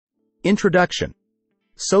Introduction.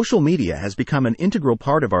 Social media has become an integral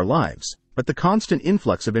part of our lives, but the constant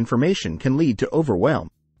influx of information can lead to overwhelm.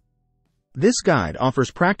 This guide offers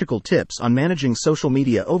practical tips on managing social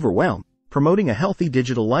media overwhelm, promoting a healthy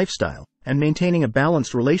digital lifestyle, and maintaining a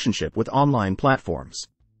balanced relationship with online platforms.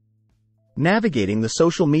 Navigating the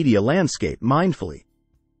social media landscape mindfully.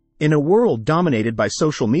 In a world dominated by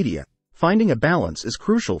social media, finding a balance is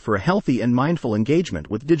crucial for a healthy and mindful engagement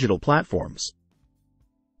with digital platforms.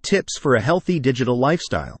 Tips for a healthy digital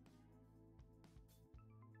lifestyle.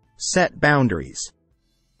 Set boundaries.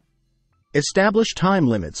 Establish time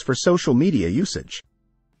limits for social media usage.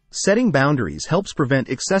 Setting boundaries helps prevent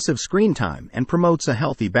excessive screen time and promotes a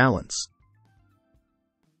healthy balance.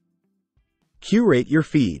 Curate your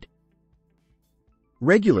feed.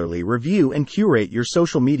 Regularly review and curate your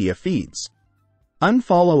social media feeds.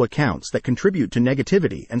 Unfollow accounts that contribute to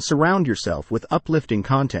negativity and surround yourself with uplifting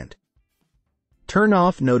content. Turn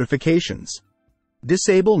off notifications.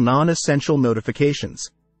 Disable non-essential notifications.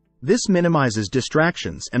 This minimizes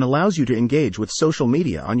distractions and allows you to engage with social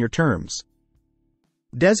media on your terms.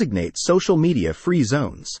 Designate social media free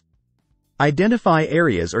zones. Identify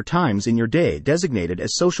areas or times in your day designated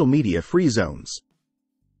as social media free zones.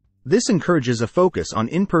 This encourages a focus on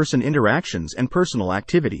in-person interactions and personal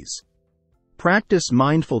activities. Practice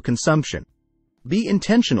mindful consumption. Be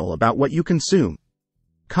intentional about what you consume.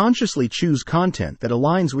 Consciously choose content that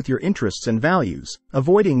aligns with your interests and values,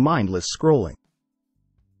 avoiding mindless scrolling.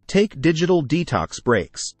 Take digital detox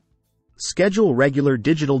breaks. Schedule regular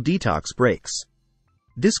digital detox breaks.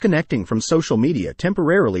 Disconnecting from social media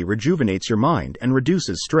temporarily rejuvenates your mind and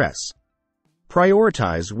reduces stress.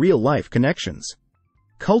 Prioritize real-life connections.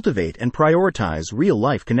 Cultivate and prioritize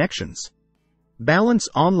real-life connections. Balance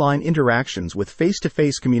online interactions with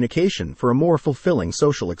face-to-face communication for a more fulfilling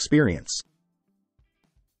social experience.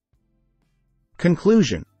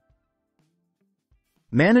 Conclusion.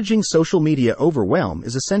 Managing social media overwhelm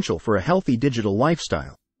is essential for a healthy digital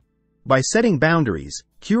lifestyle. By setting boundaries,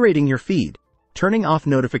 curating your feed, turning off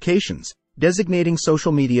notifications, designating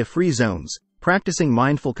social media free zones, practicing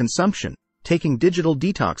mindful consumption, taking digital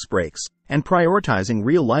detox breaks, and prioritizing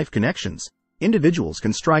real-life connections, individuals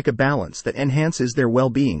can strike a balance that enhances their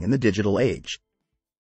well-being in the digital age.